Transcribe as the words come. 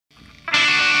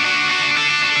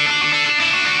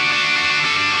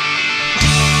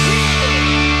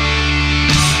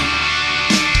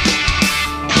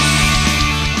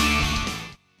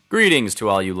Greetings to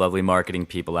all you lovely marketing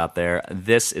people out there.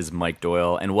 This is Mike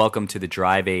Doyle, and welcome to the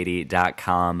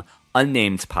Drive80.com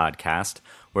Unnamed podcast,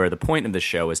 where the point of the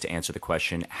show is to answer the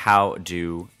question, how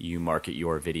do you market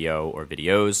your video or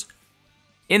videos?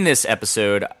 In this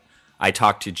episode, I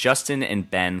talked to Justin and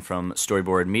Ben from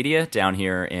Storyboard Media down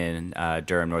here in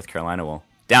Durham, North Carolina. Well,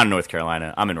 down in North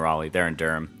Carolina. I'm in Raleigh. They're in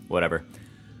Durham. Whatever.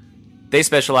 They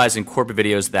specialize in corporate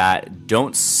videos that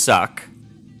don't suck.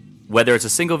 Whether it's a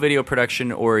single video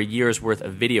production or a year's worth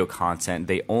of video content,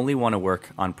 they only want to work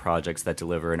on projects that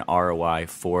deliver an ROI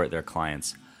for their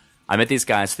clients. I met these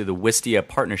guys through the Wistia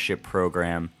Partnership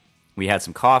Program. We had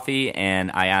some coffee,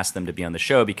 and I asked them to be on the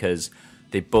show because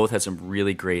they both had some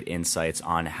really great insights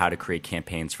on how to create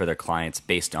campaigns for their clients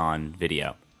based on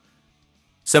video.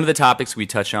 Some of the topics we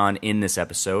touch on in this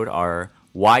episode are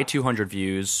why 200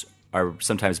 views are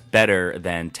sometimes better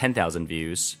than 10,000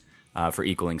 views for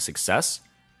equaling success,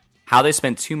 how they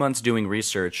spent 2 months doing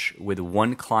research with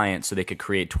one client so they could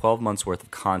create 12 months worth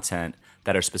of content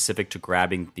that are specific to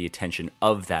grabbing the attention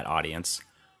of that audience,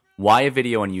 why a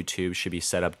video on YouTube should be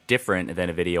set up different than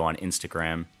a video on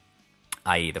Instagram,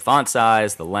 i.e. the font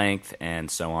size, the length, and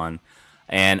so on,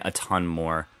 and a ton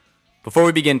more. Before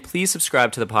we begin, please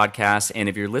subscribe to the podcast, and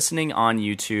if you're listening on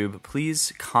YouTube,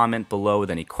 please comment below with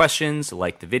any questions,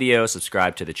 like the video,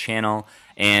 subscribe to the channel,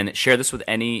 and share this with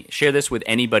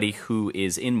anybody who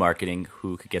is in marketing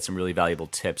who could get some really valuable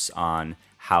tips on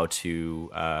how to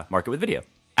market with video.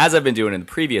 As I've been doing in the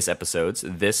previous episodes,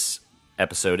 this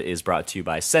episode is brought to you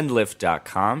by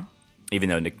Sendlift.com. Even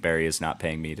though Nick Berry is not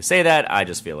paying me to say that, I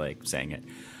just feel like saying it.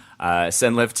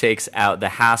 Sendlift takes out the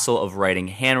hassle of writing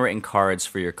handwritten cards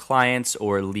for your clients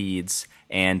or leads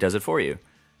and does it for you.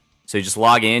 So you just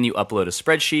log in, you upload a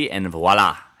spreadsheet, and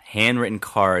voila, handwritten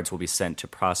cards will be sent to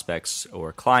prospects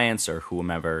or clients or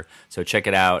whomever. So check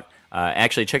it out.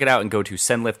 Check it out and go to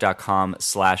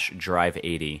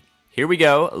sendlift.com/drive80. Here we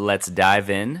go. Let's dive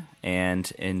in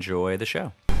and enjoy the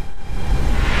show.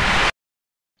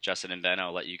 Justin and Ben,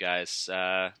 I'll let you guys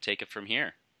take it from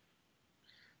here.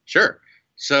 Sure.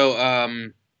 So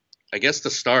I guess to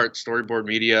start, Storyboard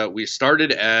Media, we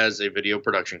started as a video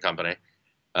production company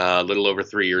a little over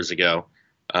 3 years ago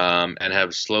and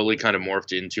have slowly kind of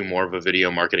morphed into more of a video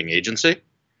marketing agency.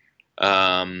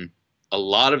 A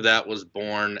lot of that was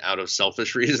born out of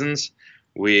selfish reasons.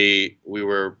 We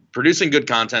were producing good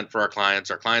content for our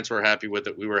clients. Our clients were happy with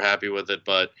it. We were happy with it,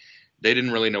 but they didn't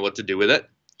really know what to do with it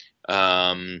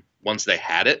once they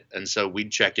had it. And so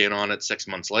we'd check in on it 6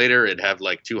 months later. It'd have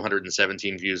like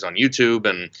 217 views on YouTube,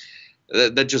 and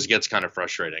that just gets kind of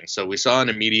frustrating. So we saw an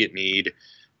immediate need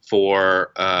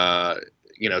for,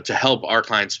 to help our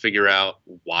clients figure out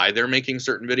why they're making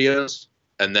certain videos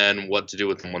and then what to do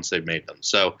with them once they've made them.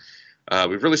 So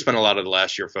we've really spent a lot of the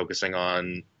last year focusing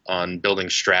on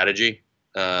building strategy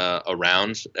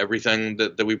around everything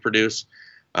that we produce.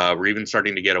 We're even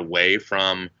starting to get away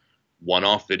from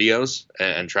one-off videos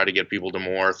and try to get people to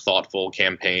more thoughtful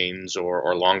campaigns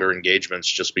or longer engagements,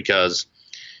 just because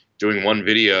doing one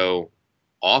video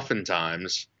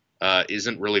oftentimes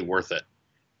isn't really worth it.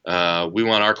 We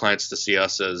want our clients to see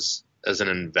us as an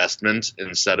investment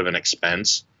instead of an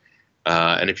expense.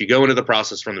 And if you go into the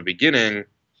process from the beginning,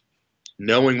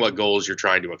 knowing what goals you're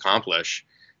trying to accomplish,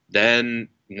 then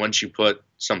once you put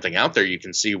something out there, you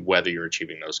can see whether you're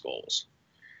achieving those goals.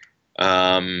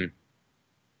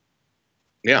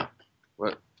 Yeah.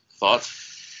 What thoughts?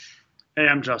 Hey,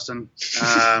 I'm Justin.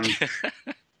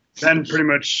 Ben pretty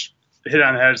much hit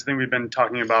on the head. It's the thing we've been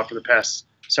talking about for the past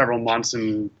several months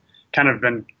and kind of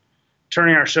been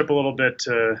turning our ship a little bit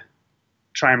to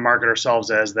try and market ourselves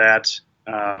as that,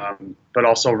 but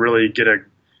also really get a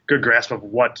good grasp of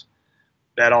what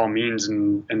that all means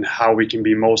and how we can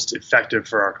be most effective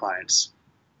for our clients.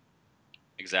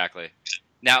 Exactly.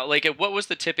 Now, what was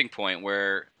the tipping point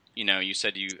where you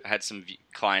said you had some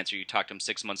clients or you talked to them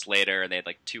 6 months later and they had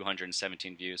like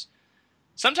 217 views.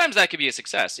 Sometimes that could be a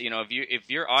success. If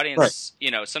your audience,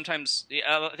 right. Sometimes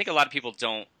I think a lot of people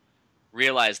don't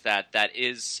realize that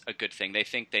is a good thing. They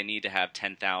think they need to have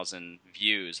 10,000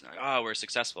 views. Like, oh, we're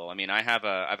successful. I mean, I have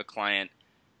a client,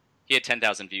 he had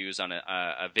 10,000 views on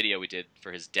a video we did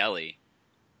for his deli.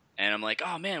 And I'm like,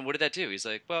 oh man, what did that do? He's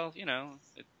like, well,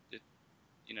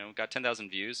 got 10,000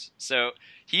 views. So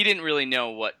he didn't really know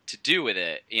what to do with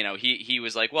it. He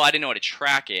was like, well, I didn't know how to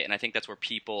track it. And I think that's where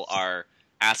people are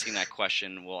asking that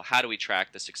question. Well, how do we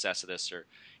track the success of this? Or,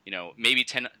 maybe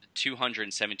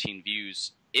 217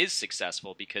 views is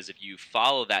successful because if you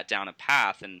follow that down a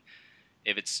path and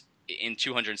if it's in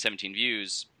 217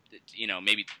 views,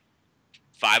 maybe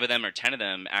 5 of them or 10 of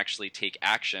them actually take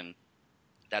action,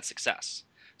 that's success.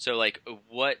 So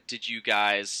what did you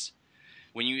guys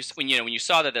when you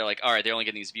saw that they're like, all right, they're only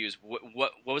getting these views,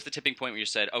 what was the tipping point where you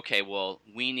said, okay, well,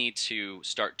 we need to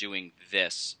start doing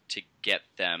this to get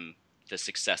them the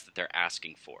success that they're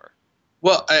asking for?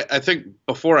 Well, I think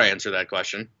before I answer that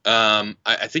question,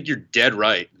 I think you're dead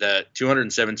right that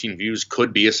 217 views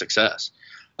could be a success.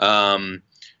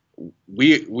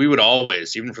 We would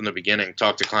always, even from the beginning,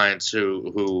 talk to clients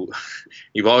who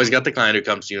you've always got the client who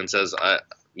comes to you and says,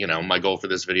 my goal for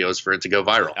this video is for it to go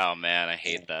viral. Oh man, I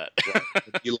hate that.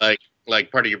 You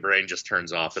like part of your brain just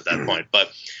turns off at that point.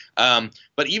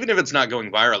 But even if it's not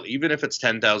going viral, even if it's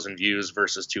 10,000 views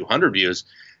versus 200 views,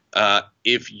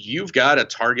 if you've got a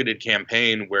targeted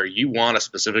campaign where you want a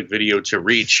specific video to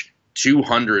reach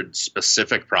 200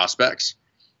 specific prospects,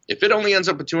 if it only ends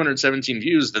up with 217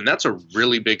 views, then that's a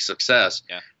really big success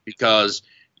because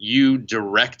you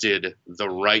directed the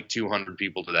right 200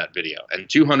 people to that video. And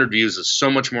 200 views is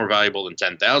so much more valuable than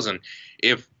 10,000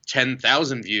 if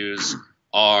 10,000 views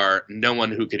are no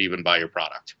one who could even buy your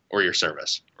product or your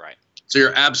service. Right. So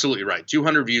you're absolutely right.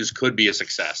 200 views could be a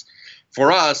success.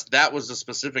 For us, that was a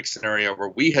specific scenario where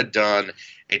we had done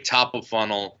a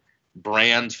top-of-funnel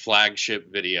brand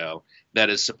flagship video that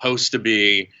is supposed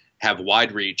to have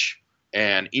wide reach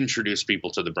and introduce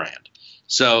people to the brand.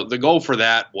 So the goal for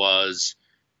that was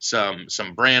some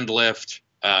brand lift,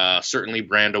 certainly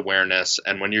brand awareness,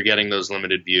 and when you're getting those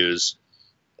limited views,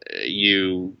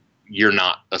 you're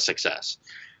not a success.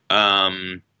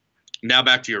 Now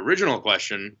back to your original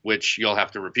question, which you'll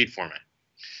have to repeat for me.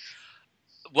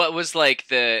 What was like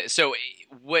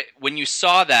when you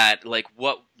saw that, like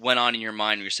what went on in your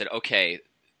mind when you said, okay,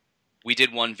 we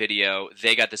did one video,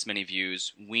 they got this many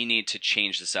views, we need to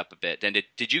change this up a bit. Then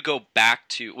did you go back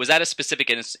to, was that a specific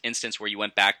instance where you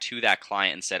went back to that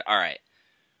client and said, all right,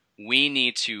 we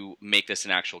need to make this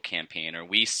an actual campaign, or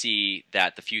we see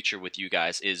that the future with you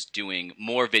guys is doing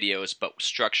more videos but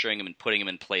structuring them and putting them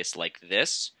in place like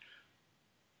this?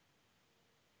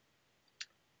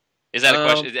 Is that a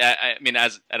question? I mean, I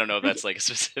don't know if that's like a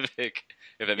specific,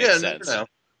 if it makes sense. No.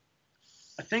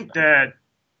 I think that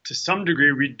to some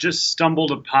degree we just stumbled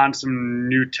upon some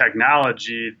new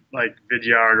technology like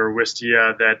Vidyard or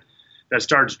Wistia that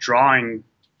starts drawing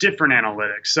different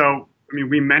analytics. So, I mean,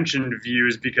 we mentioned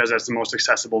views because that's the most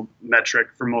accessible metric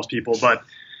for most people, but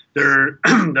there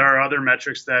are other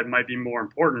metrics that might be more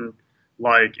important,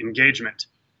 like engagement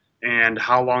and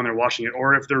how long they're watching it,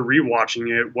 or if they're rewatching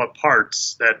it, what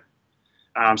parts. That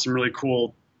some really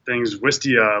cool things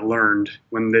Wistia learned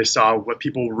when they saw what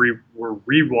people were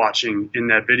rewatching in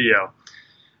that video.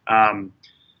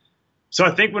 So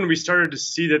I think when we started to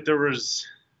see that there was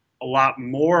a lot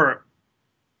more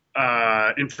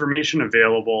information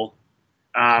available,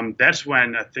 that's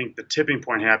when I think the tipping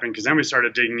point happened, because then we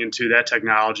started digging into that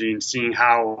technology and seeing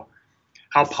how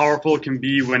powerful it can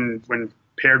be when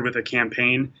paired with a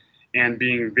campaign and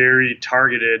being very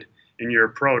targeted in your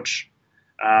approach.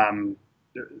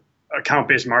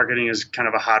 Account-based marketing is kind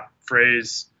of a hot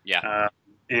phrase. Yeah.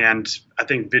 And I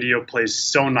think video plays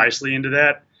so nicely into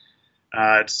that.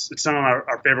 It's some of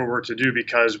our favorite work to do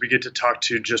because we get to talk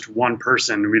to just one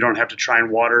person. We don't have to try and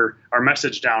water our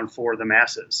message down for the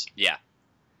masses. Yeah.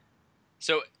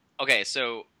 So, okay,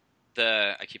 so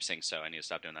I keep saying so, I need to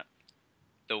stop doing that.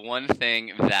 The one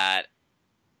thing that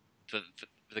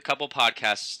the couple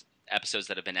podcast episodes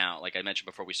that have been out, like I mentioned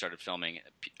before we started filming,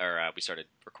 or we started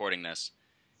recording this,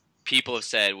 people have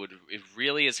said it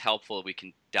really is helpful if we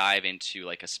can dive into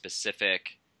like a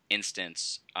specific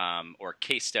instance or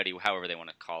case study, however they want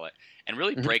to call it, and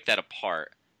really break that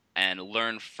apart and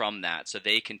learn from that so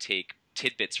they can take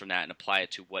tidbits from that and apply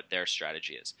it to what their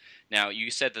strategy is. Now,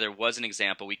 you said that there was an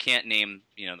example. We can't name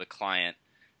the client,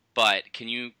 but can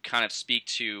you kind of speak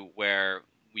to where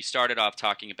we started off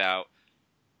talking about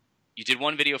you did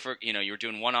one video for, you were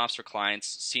doing one-offs for clients,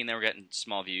 seeing they were getting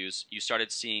small views. You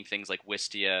started seeing things like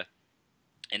Wistia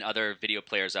and other video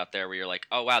players out there where you're like,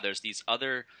 oh, wow, there's these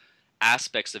other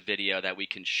aspects of video that we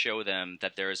can show them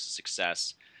that there is a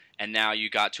success. And now you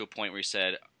got to a point where you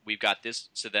said, we've got this.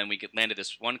 So then we landed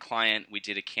this one client. We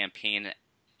did a campaign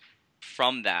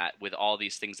from that with all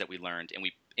these things that we learned, and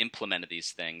we implemented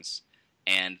these things,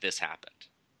 and this happened.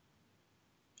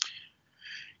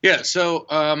 Yeah, so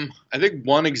I think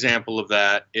one example of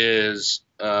that is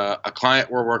a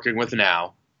client we're working with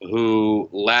now who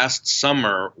last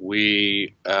summer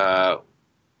we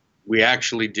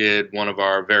actually did one of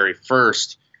our very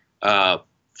first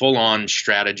full-on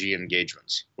strategy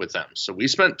engagements with them. So we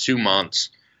spent 2 months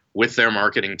with their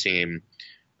marketing team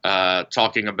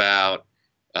talking about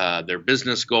their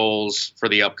business goals for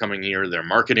the upcoming year, their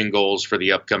marketing goals for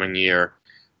the upcoming year.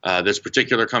 This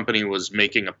particular company was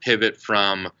making a pivot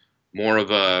from more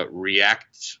of a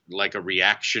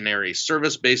reactionary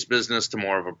service-based business to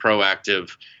more of a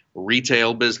proactive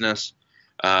retail business,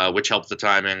 which helped the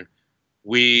timing.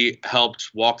 We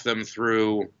helped walk them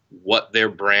through what their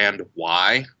brand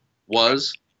why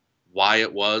was, why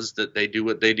it was that they do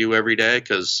what they do every day.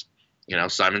 Because,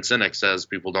 Simon Sinek says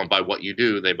people don't buy what you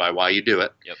do, they buy why you do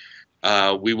it.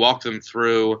 Yep. We walked them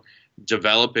through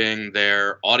developing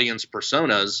their audience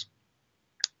personas.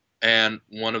 And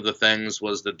one of the things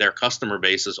was that their customer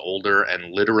base is older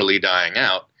and literally dying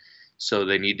out. So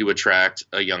they need to attract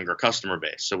a younger customer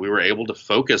base. So we were able to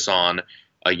focus on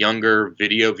a younger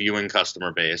video viewing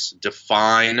customer base,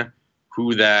 define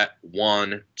who that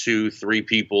 1, 2, 3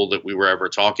 people that we were ever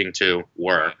talking to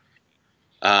were.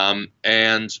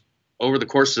 And over the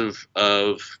course of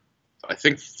I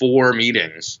think 4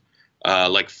 meetings,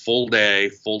 like full day,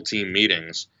 full team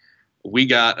meetings, we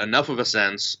got enough of a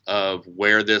sense of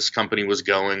where this company was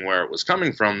going, where it was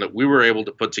coming from, that we were able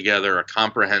to put together a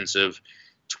comprehensive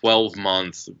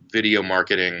 12-month video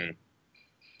marketing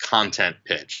content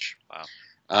pitch.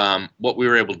 Wow. What we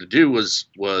were able to do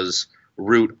was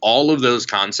route all of those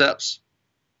concepts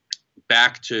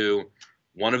back to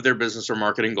one of their business or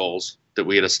marketing goals that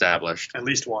we had established. At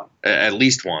least one. At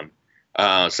least one.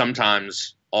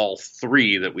 Sometimes all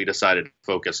 3 that we decided to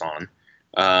focus on.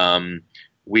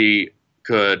 We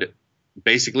could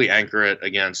basically anchor it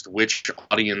against which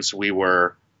audience we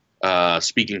were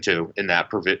speaking to in that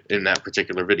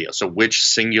particular video. So which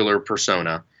singular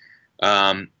persona.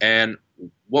 And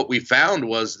what we found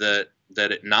was that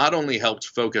it not only helped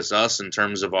focus us in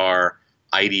terms of our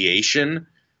ideation,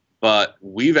 but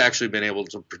we've actually been able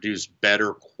to produce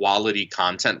better quality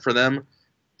content for them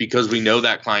because we know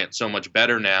that client so much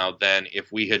better now than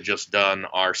if we had just done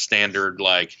our standard,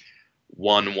 like,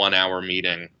 1-hour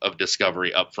meeting of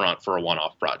discovery up front for a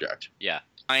one-off project. Yeah.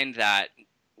 I find that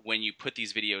when you put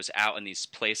these videos out in these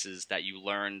places that you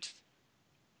learned,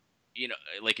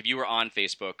 like if you were on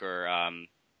Facebook or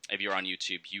if you're on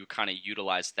YouTube, you kind of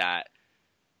utilize that,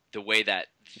 the way that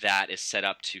is set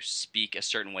up to speak a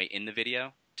certain way in the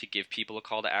video to give people a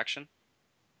call to action.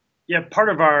 Yeah, part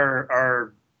of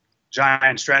our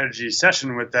giant strategy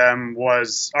session with them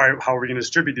was, all right, how are we going to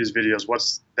distribute these videos?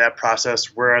 What's that process?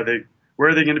 Where are they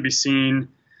going to be seen,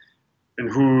 and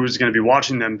who's going to be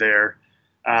watching them there?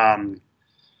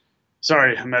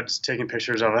 Sorry, Hamed's taking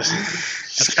pictures of us.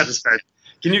 Just got distracted.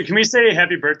 Can we say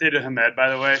happy birthday to Hamed, by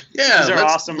the way? Yeah, he's our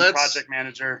awesome project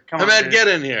manager. Come on, Hamed, get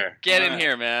in here. Get in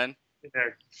here, man. Get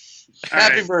there.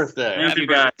 Happy birthday. Thank you,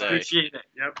 guys. Appreciate it.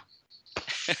 Yep.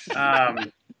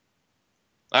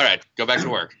 All right, go back to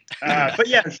work. But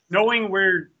yeah, knowing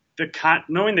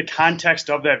the context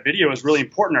of that video is really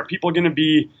important. Are people going to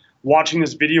be watching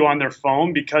this video on their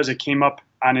phone because it came up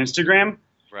on Instagram?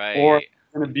 Right. Or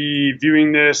going to be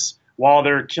viewing this while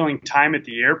they're killing time at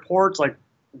the airport? Like,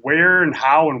 where and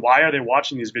how and why are they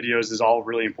watching these videos is all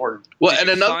really important. Well, and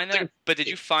another thing, but did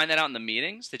you find that out in the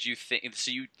meetings? Did you think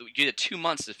so? You had 2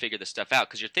 months to figure this stuff out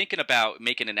because you're thinking about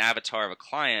making an avatar of a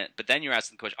client, but then you're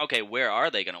asking the question, okay, where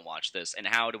are they going to watch this, and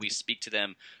how do we speak to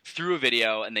them through a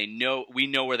video, and we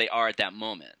know where they are at that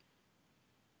moment.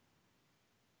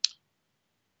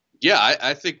 Yeah,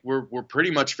 I think we're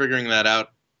pretty much figuring that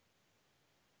out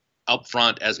up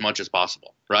front as much as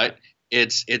possible, right?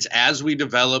 It's as we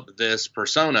develop this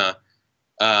persona,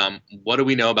 what do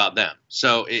we know about them?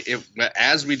 So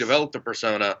as we develop the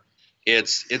persona,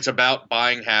 it's about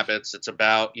buying habits. It's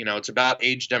about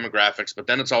age demographics, but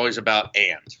then it's always about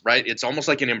right? It's almost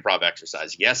like an improv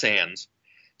exercise. Yes, and.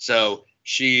 So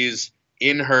she's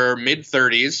in her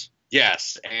mid-30s,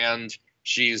 yes, and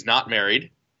she's not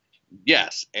married,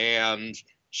 yes, and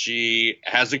she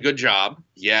has a good job,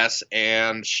 yes,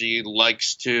 and she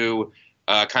likes to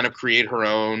kind of create her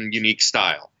own unique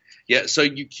style. Yeah, so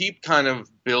you keep kind of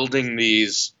building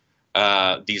these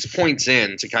points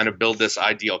in to kind of build this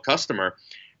ideal customer,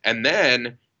 and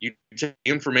then you take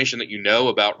information that you know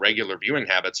about regular viewing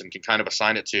habits and can kind of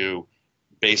assign it to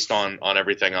based on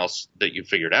everything else that you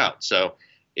figured out. So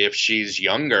if she's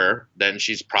younger, then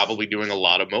she's probably doing a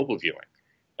lot of mobile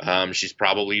viewing. She's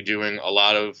probably doing a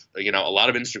lot of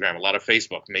Instagram, a lot of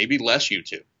Facebook, maybe less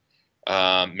YouTube,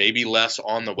 maybe less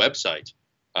on the website.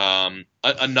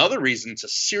 Another reason to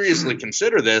seriously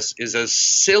consider this is as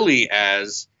silly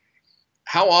as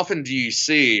how often do you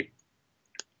see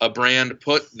a brand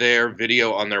put their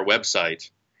video on their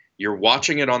website? You're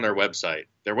watching it on their website.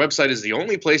 Their website is the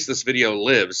only place this video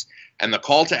lives, and the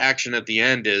call to action at the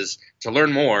end is to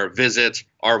learn more, visit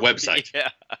our website. Yeah.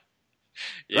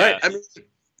 Right? I mean,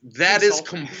 that is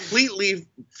completely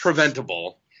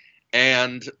preventable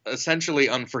and essentially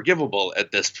unforgivable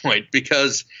at this point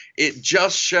because it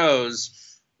just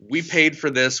shows we paid for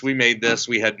this, we made this,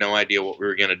 we had no idea what we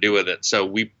were going to do with it. So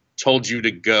we told you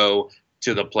to go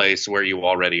to the place where you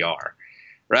already are.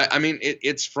 Right? I mean,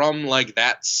 it's from like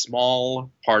that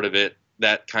small part of it,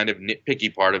 that kind of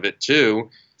nitpicky part of it too.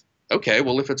 Okay,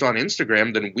 well, if it's on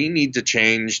Instagram, then we need to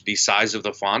change the size of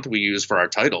the font we use for our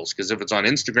titles. Because if it's on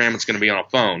Instagram, it's going to be on a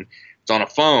phone. If it's on a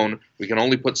phone, we can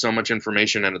only put so much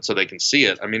information in it so they can see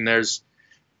it. I mean, it's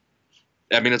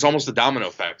almost a domino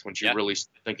effect once you're really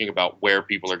thinking about where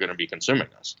people are going to be consuming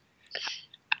this.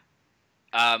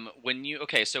 Where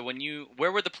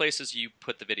were the places you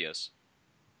put the videos?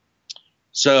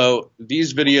 So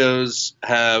these videos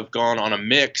have gone on a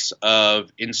mix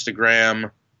of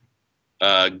Instagram,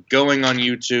 going on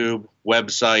YouTube,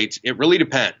 website. It really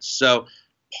depends. So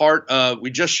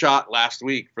we just shot last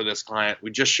week for this client.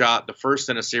 We just shot the first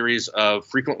in a series of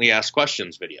frequently asked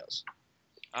questions videos.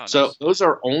 Oh, so nice. Those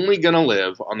are only going to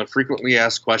live on the frequently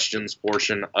asked questions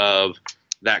portion of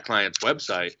that client's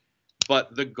website.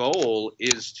 But the goal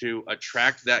is to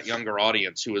attract that younger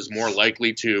audience who is more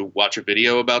likely to watch a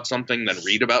video about something than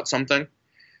read about something.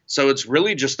 So it's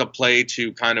really just a play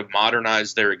to kind of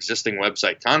modernize their existing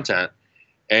website content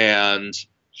and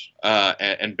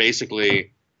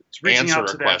basically it's reaching answer out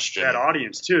to a question. That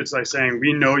audience too. It's like saying,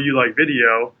 we know you like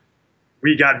video,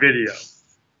 we got video.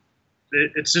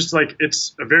 It's just like,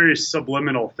 it's a very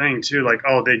subliminal thing too. Like,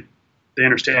 oh, they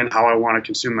understand how I want to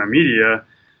consume my media,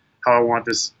 how I want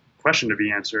this question to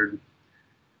be answered.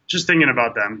 Just thinking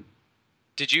about them.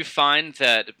 Did you find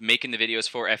that making the videos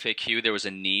for FAQ, there was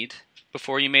a need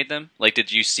before you made them? Like,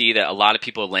 did you see that a lot of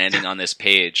people landing on this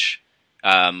page,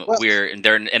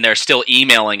 they're still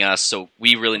emailing us, so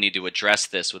we really need to address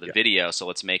this with a video, so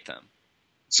let's make them?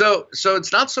 So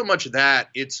it's not so much that,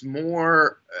 it's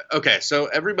more, okay, so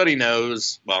everybody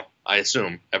knows, well, I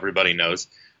assume everybody knows,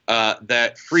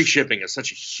 that free shipping is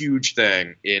such a huge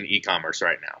thing in e-commerce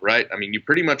right now, right? I mean, you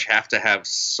pretty much have to have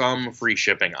some free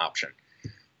shipping option.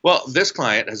 Well, this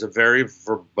client has a very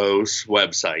verbose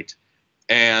website,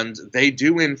 and they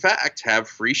do, in fact, have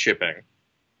free shipping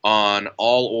on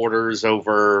all orders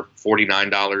over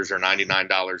 $49 or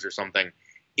 $99 or something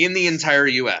in the entire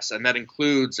U.S., and that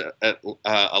includes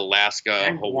Alaska,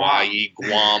 and Hawaii,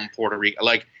 Guam, Puerto Rico.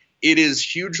 Like, it is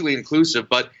hugely inclusive,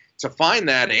 but to find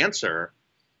that answer,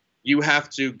 you have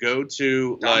to go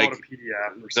to like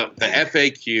the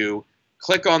FAQ,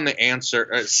 click on the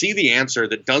answer, see the answer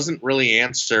that doesn't really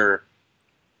answer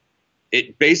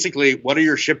it. Basically, what are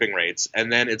your shipping rates?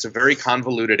 And then it's a very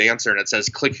convoluted answer, and it says,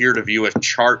 click here to view a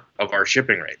chart of our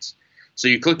shipping rates. So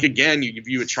you click again, you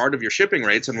view a chart of your shipping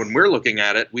rates, and when we're looking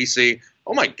at it, we see,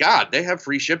 oh my God, they have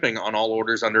free shipping on all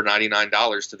orders under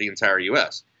 $99 to the entire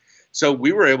U.S. So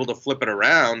we were able to flip it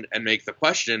around and make the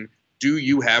question, do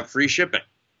you have free shipping?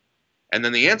 And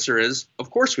then the answer is,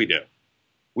 of course we do.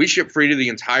 We ship free to the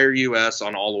entire U.S.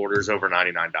 on all orders over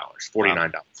 $99,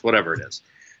 $49, whatever it is.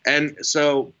 And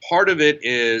so part of it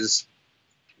is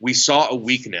we saw a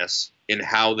weakness in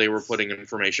how they were putting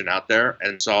information out there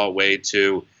and saw a way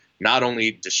to not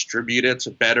only distribute it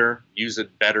better, use a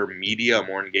better media, a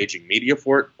more engaging media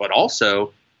for it, but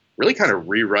also really kind of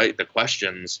rewrite the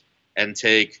questions and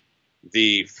take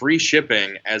the free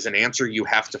shipping as an answer you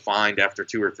have to find after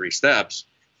 2 or 3 steps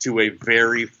to a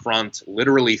very front,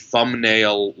 literally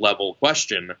thumbnail level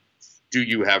question. Do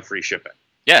you have free shipping?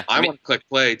 Yeah. I want to click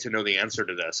play to know the answer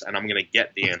to this, and I'm going to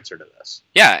get the answer to this.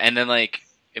 Yeah. And then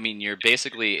you're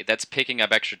basically, that's picking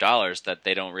up extra dollars that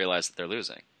they don't realize that they're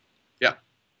losing. Yeah.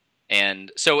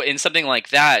 And so in something like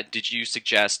that, did you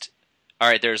suggest, all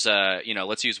right, there's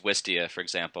let's use Wistia, for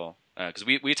example, because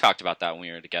we talked about that when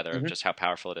we were together, just how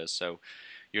powerful it is. So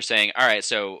you're saying, all right,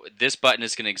 so this button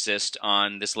is going to exist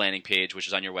on this landing page, which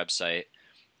is on your website.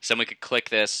 Someone could click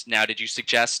this. Now, did you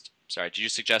suggest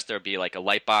there be like a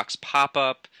lightbox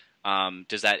pop-up?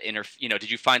 Does that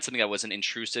did you find something that wasn't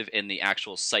intrusive in the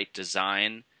actual site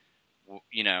design?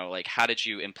 How did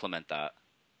you implement that?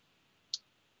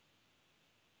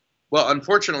 Well,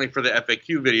 unfortunately for the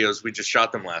FAQ videos, we just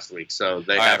shot them last week, so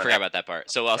they. I forgot about that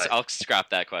part. So I'll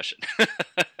scrap that question.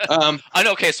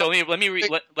 Okay, so let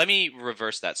me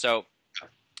reverse that. So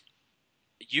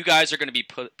you guys are going to be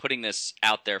putting this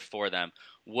out there for them.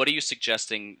 What are you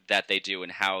suggesting that they do,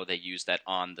 and how they use that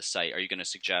on the site? Are you going to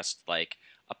suggest like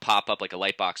a pop-up, like a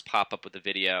lightbox pop-up with the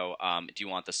video? Do you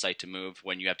want the site to move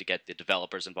when you have to get the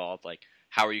developers involved? Like,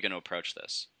 how are you going to approach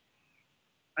this?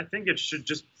 I think it should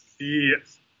just be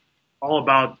all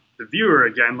about the viewer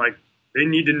again. Like, they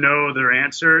need to know their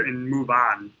answer and move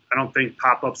on. I don't think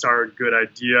pop-ups are a good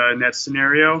idea in that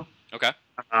scenario. Okay.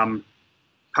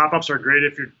 pop-ups are great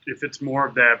if it's more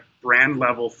of that brand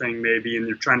level thing maybe, and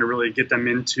you're trying to really get them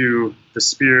into the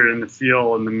spirit and the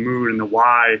feel and the mood and the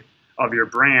why of your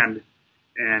brand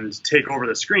and take over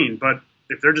the screen. But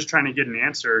if they're just trying to get an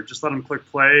answer, just let them click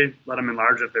play, let them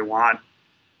enlarge if they want.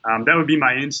 That would be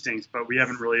my instinct, but we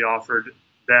haven't really offered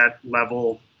that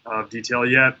level of detail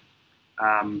yet.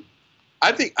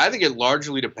 I think it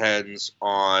largely depends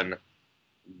on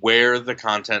where the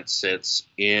content sits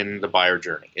in the buyer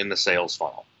journey, in the sales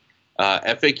funnel.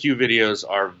 FAQ videos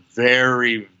are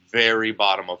very, very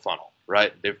bottom of funnel,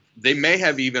 right? They may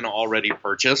have even already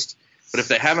purchased, but if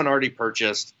they haven't already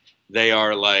purchased, they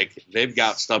are like, they've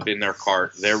got stuff in their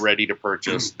cart, they're ready to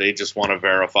purchase, they just want to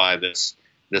verify this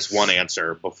one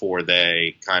answer before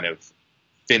they kind of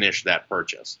finish that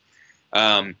purchase.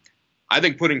 I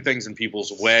think putting things in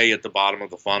people's way at the bottom of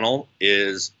the funnel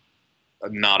is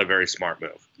not a very smart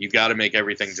move. You've got to make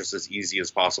everything just as easy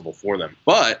as possible for them.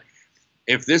 But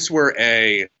if this were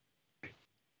a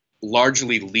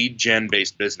largely lead gen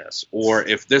based business, or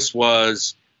if this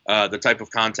was the type of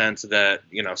content that,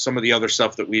 some of the other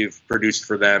stuff that we've produced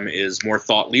for them is more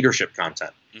thought leadership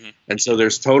content. Mm-hmm. And so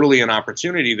there's totally an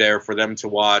opportunity there for them to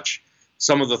watch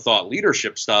some of the thought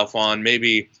leadership stuff on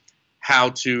maybe how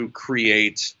to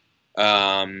create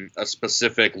a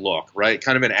specific look, right?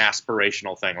 Kind of an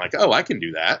aspirational thing, like, oh, I can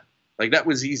do that. Like, that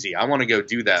was easy. I want to go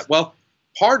do that. Well,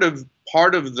 part of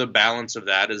the balance of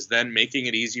that is then making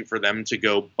it easy for them to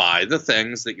go buy the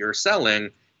things that you're selling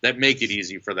that make it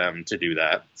easy for them to do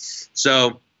that.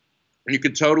 So you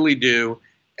could totally do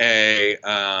a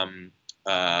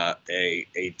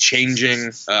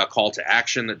changing call to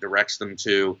action that directs them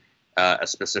to a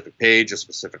specific page, a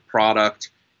specific product,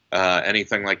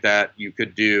 anything like that. You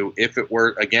could do, if it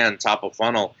were, again, top of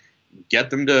funnel, get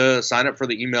them to sign up for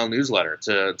the email newsletter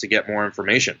to get more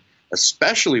information,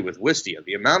 especially with Wistia.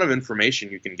 The amount of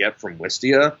information you can get from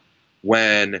Wistia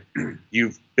when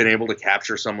you've been able to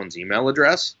capture someone's email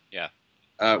address. Yeah.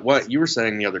 What you were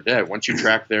saying the other day, once you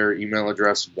track their email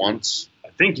address once, I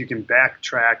think you can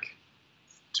backtrack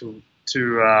to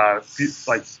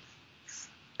like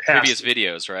previous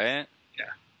videos, right? Yeah.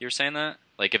 You were saying that?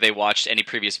 Like if they watched any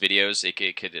previous videos,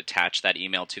 it could attach that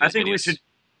email to those I think videos. we should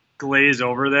glaze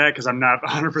over that because I'm not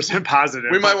 100% positive.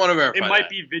 We might want to verify it might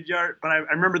be Vidyard, but I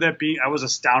remember that being, I was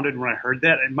astounded when I heard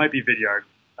that. It might be Vidyard.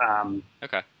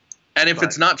 Okay. And if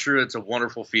it's not true, it's a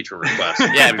wonderful feature request.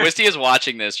 Yeah, if Wistia is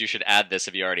watching this, you should add this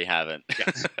if you already haven't.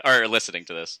 Yes. Or listening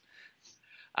to this.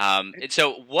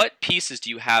 So what pieces do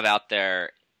you have out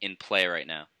there in play right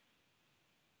now?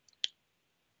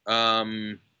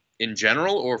 In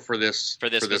general, or for this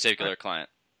particular client?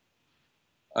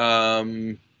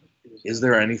 Is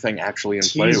there anything actually in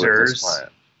play with this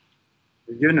client?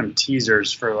 We're giving them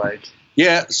teasers for like.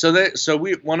 Yeah, so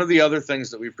one of the other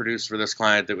things that we produced for this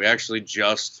client that we actually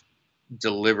just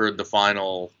delivered the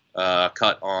final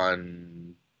cut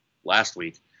on last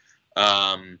week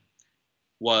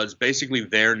was basically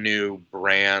their new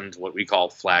brand, what we call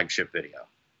flagship video.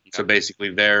 Okay. So basically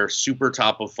their super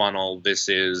top of funnel, this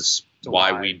is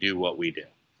why we do what we do.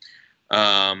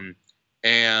 And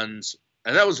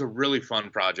that was a really fun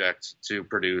project to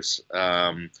produce.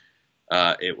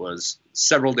 It was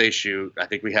several day shoot. I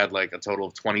think we had like a total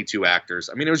of 22 actors.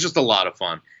 I mean, it was just a lot of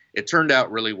fun. It turned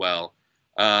out really well.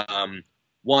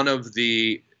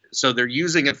 So they're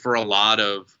using it for a lot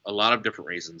of different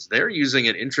reasons. They're using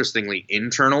it, interestingly,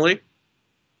 internally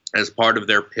as part of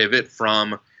their pivot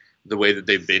from the way that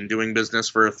they've been doing business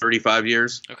for 35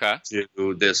 years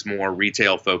to this more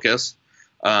retail focus.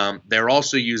 They're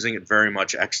also using it very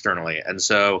much externally. And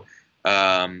so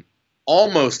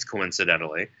almost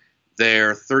coincidentally,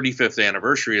 their 35th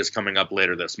anniversary is coming up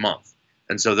later this month.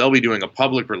 And so they'll be doing a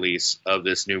public release of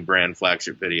this new brand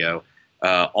flagship video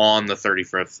on the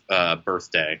 35th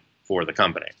birthday for the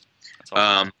company. That's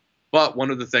awesome. But one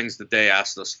of the things that they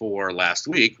asked us for last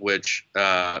week, which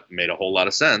made a whole lot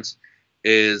of sense,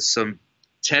 is some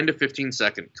 10 to 15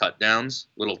 second cut downs,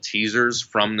 little teasers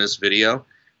from this video.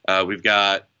 We've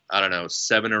got,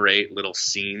 7 or 8 little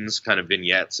scenes, kind of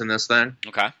vignettes in this thing.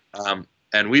 Okay.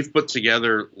 And we've put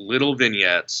together little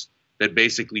vignettes that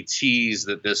basically tease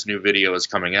that this new video is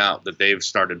coming out, that they've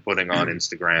started putting on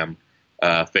Instagram,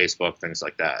 Facebook, things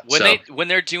like that. When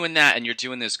they're doing that and you're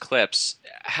doing those clips,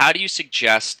 how do you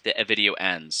suggest that a video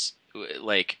ends?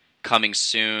 Like, coming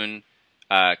soon,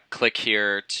 click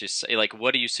here to say, like,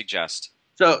 what do you suggest?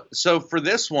 So for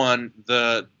this one,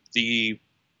 the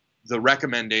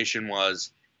recommendation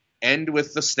was end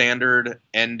with the standard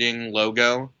ending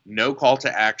logo, no call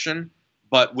to action,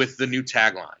 but with the new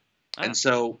tagline. Oh. And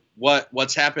so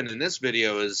what's happened in this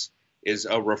video is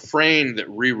a refrain that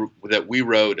we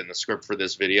wrote in the script for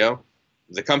this video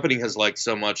the company has liked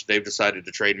so much, they've decided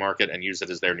to trademark it and use it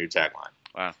as their new tagline.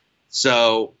 Wow.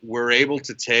 So we're able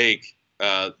to take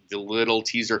the little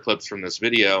teaser clips from this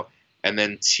video and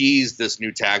then tease this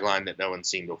new tagline that no one's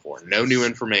seen before. No new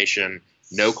information,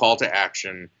 no call to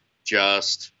action,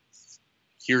 just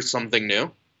here's something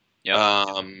new.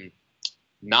 Yep.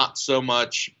 Not so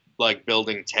much like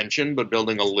building tension, but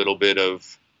building a little bit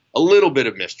of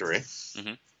mystery.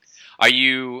 Mm-hmm. Are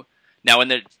you now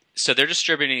so they're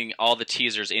distributing all the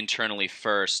teasers internally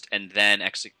first, and then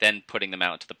putting them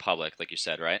out to the public, like you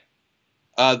said, right?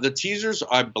 The teasers,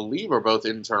 I believe, are both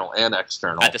internal and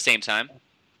external at the same time.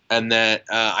 And then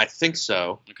I think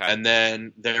so. Okay. And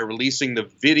then they're releasing the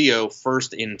video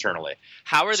first internally.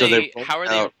 How are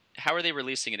they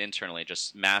releasing it internally?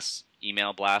 Just mass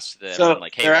email blasts to everyone,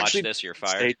 like, hey, watch this, you're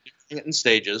fired? It in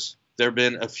stages. There have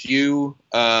been a few.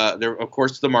 Of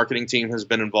course, the marketing team has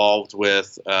been involved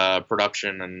with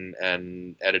production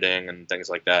and editing and things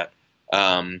like that.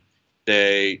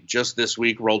 They just this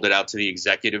week rolled it out to the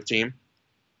executive team,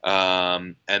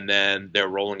 and then they're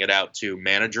rolling it out to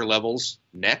manager levels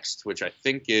next, which I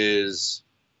think is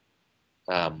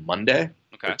Monday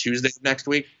or Tuesday next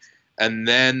week, and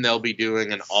then they'll be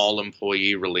doing an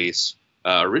all-employee release.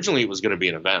 Originally, it was going to be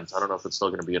an event. I don't know if it's still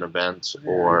going to be an event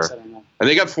and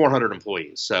they got 400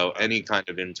 employees, so any kind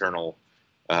of internal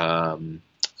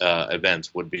event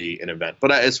would be an event.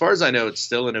 But as far as I know, it's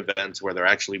still an event where they're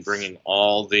actually bringing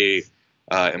all the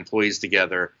employees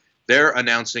together. They're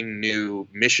announcing new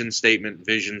mission statement,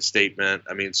 vision statement.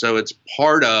 I mean, so it's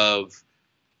part of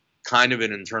kind of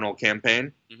an internal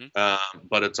campaign,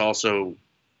 but it's also,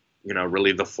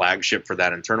 really the flagship for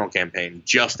that internal campaign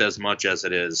just as much as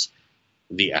it is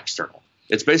the external.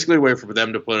 It's basically a way for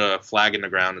them to put a flag in the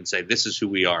ground and say, this is who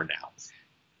we are now.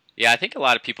 Yeah, I think a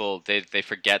lot of people, they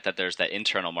forget that there's that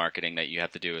internal marketing that you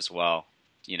have to do as well.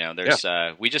 There's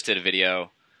we just did a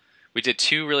video. We did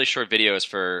 2 really short videos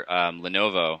for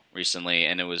Lenovo recently,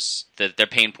 and it was their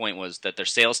pain point was that their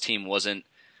sales team wasn't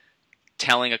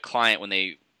telling a client when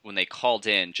they called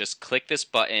in, just click this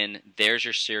button, there's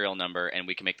your serial number, and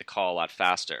we can make the call a lot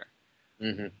faster.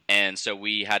 Mm-hmm. And so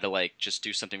we had to just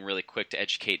do something really quick to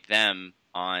educate them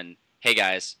on, hey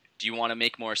guys, do you want to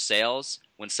make more sales?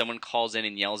 When someone calls in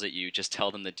and yells at you, just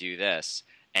tell them to do this.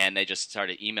 And they just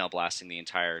started email blasting the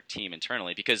entire team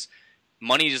internally, because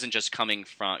money isn't just coming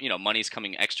from, money's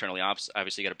coming externally.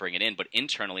 Obviously, you got to bring it in, but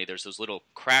internally, there's those little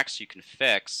cracks you can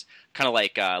fix, kind of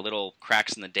like little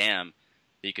cracks in the dam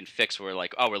that you can fix. Where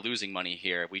we're losing money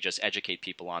here. We just educate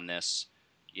people on this.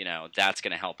 That's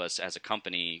going to help us as a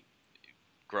company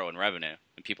grow in revenue,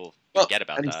 and people forget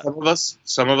about that.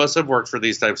 Some of us have worked for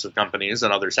these types of companies,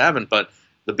 and others haven't. But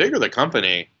the bigger the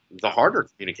company, the harder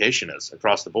communication is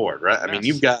across the board, right? Yes. I mean,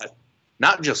 you've got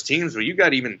not just teams, but you've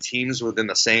got even teams within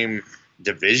the same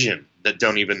division that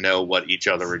don't even know what each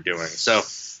other are doing. So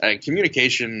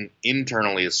communication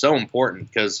internally is so important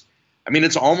because, I mean,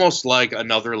 it's almost like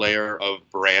another layer of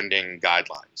branding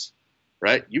guidelines,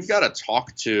 right? You've got to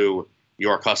talk to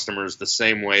your customers the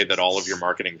same way that all of your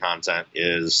marketing content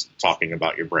is talking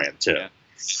about your brand too.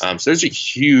 Yeah. So there's a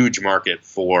huge market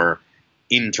for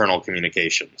internal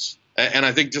communications. And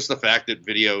I think just the fact that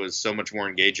video is so much more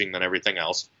engaging than everything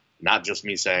else, not just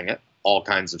me saying it, all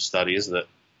kinds of studies that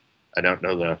I don't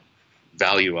know the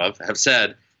value of have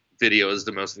said video is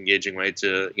the most engaging way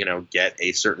to, get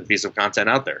a certain piece of content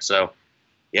out there. So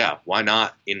yeah, why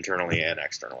not internally and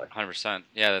externally? 100%.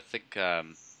 Yeah, I think I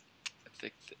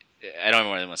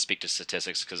don't really want to speak to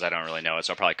statistics because I don't really know it,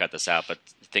 so I'll probably cut this out. But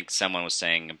I think someone was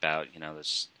saying about,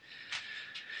 there's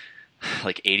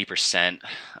 80%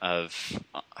 of,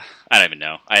 I don't even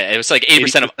know. It was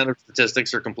 80% of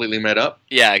statistics are completely made up.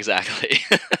 Yeah, exactly.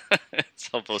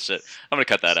 It's all bullshit. I'm gonna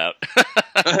cut that out.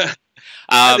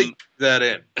 I think that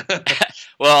in.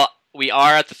 Well, we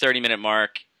are at the 30-minute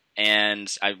mark. And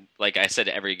like I said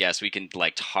to every guest, we can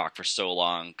talk for so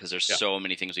long because there's so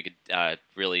many things we could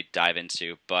really dive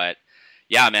into. But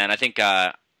yeah, man, I think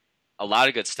a lot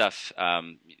of good stuff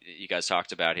you guys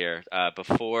talked about here.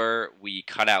 Before we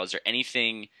cut out, is there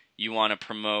anything you want to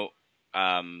promote?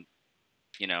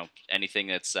 Anything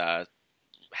that's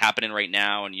happening right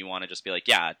now, and you want to just be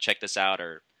yeah, check this out,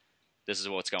 or this is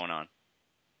what's going on?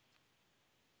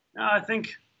 No, I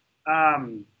think.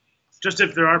 Just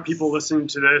if there are people listening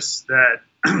to this that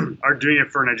are doing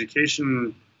it for an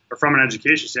education or from an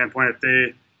education standpoint, if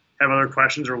they have other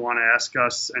questions or want to ask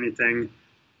us anything,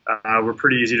 we're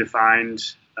pretty easy to find.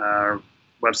 Our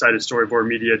website is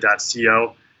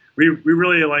storyboardmedia.co. We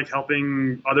really like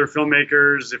helping other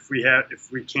filmmakers if we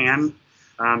can.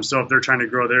 So if they're trying to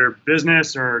grow their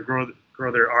business or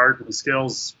grow their art and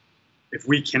skills, if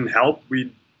we can help,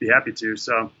 we'd be happy to.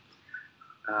 So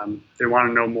If they want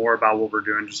to know more about what we're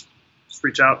doing, just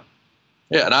reach out.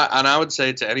 Yeah, and I would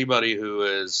say to anybody who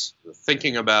is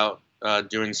thinking about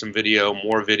doing some video,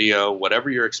 more video, whatever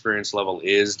your experience level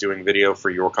is doing video for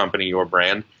your company, your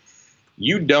brand,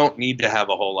 you don't need to have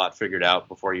a whole lot figured out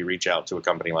before you reach out to a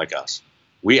company like us.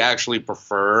 We actually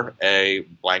prefer a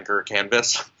blanker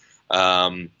canvas.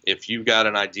 If you've got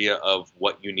an idea of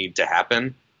what you need to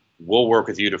happen, we'll work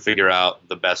with you to figure out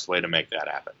the best way to make that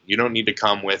happen. You don't need to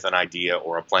come with an idea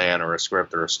or a plan or a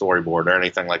script or a storyboard or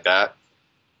anything like that.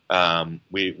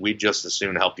 We just as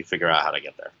soon help you figure out how to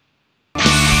get there.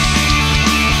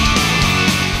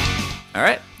 All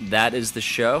right, that is the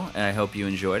show, and I hope you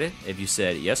enjoyed it. If you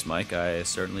said, yes, Mike, I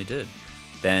certainly did,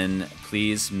 then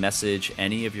please message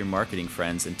any of your marketing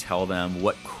friends and tell them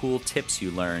what cool tips you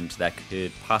learned that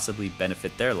could possibly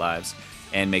benefit their lives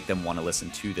and make them want to listen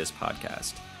to this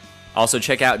podcast. Also,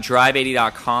 check out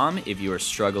drive80.com if you are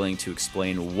struggling to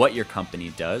explain what your company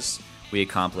does. We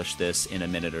accomplish this in a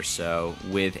minute or so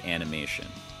with animation.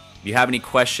 If you have any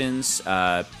questions,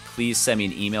 please send me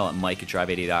an email at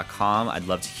mike@drive80.com. I'd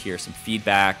love to hear some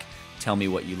feedback. Tell me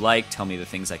what you like. Tell me the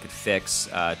things I could fix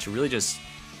to really just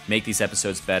make these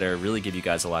episodes better, really give you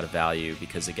guys a lot of value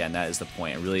because, again, that is the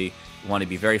point. I really want to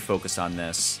be very focused on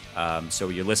this. So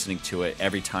you're listening to it.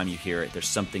 Every time you hear it, there's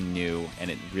something new,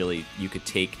 and it really, you could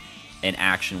take an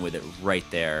action with it right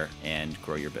there and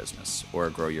grow your business or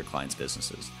grow your clients'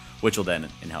 businesses, which will then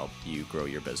help you grow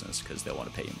your business because they'll want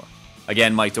to pay you more.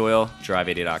 Again, Mike Doyle,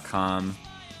 drive80.com.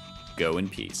 Go in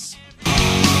peace.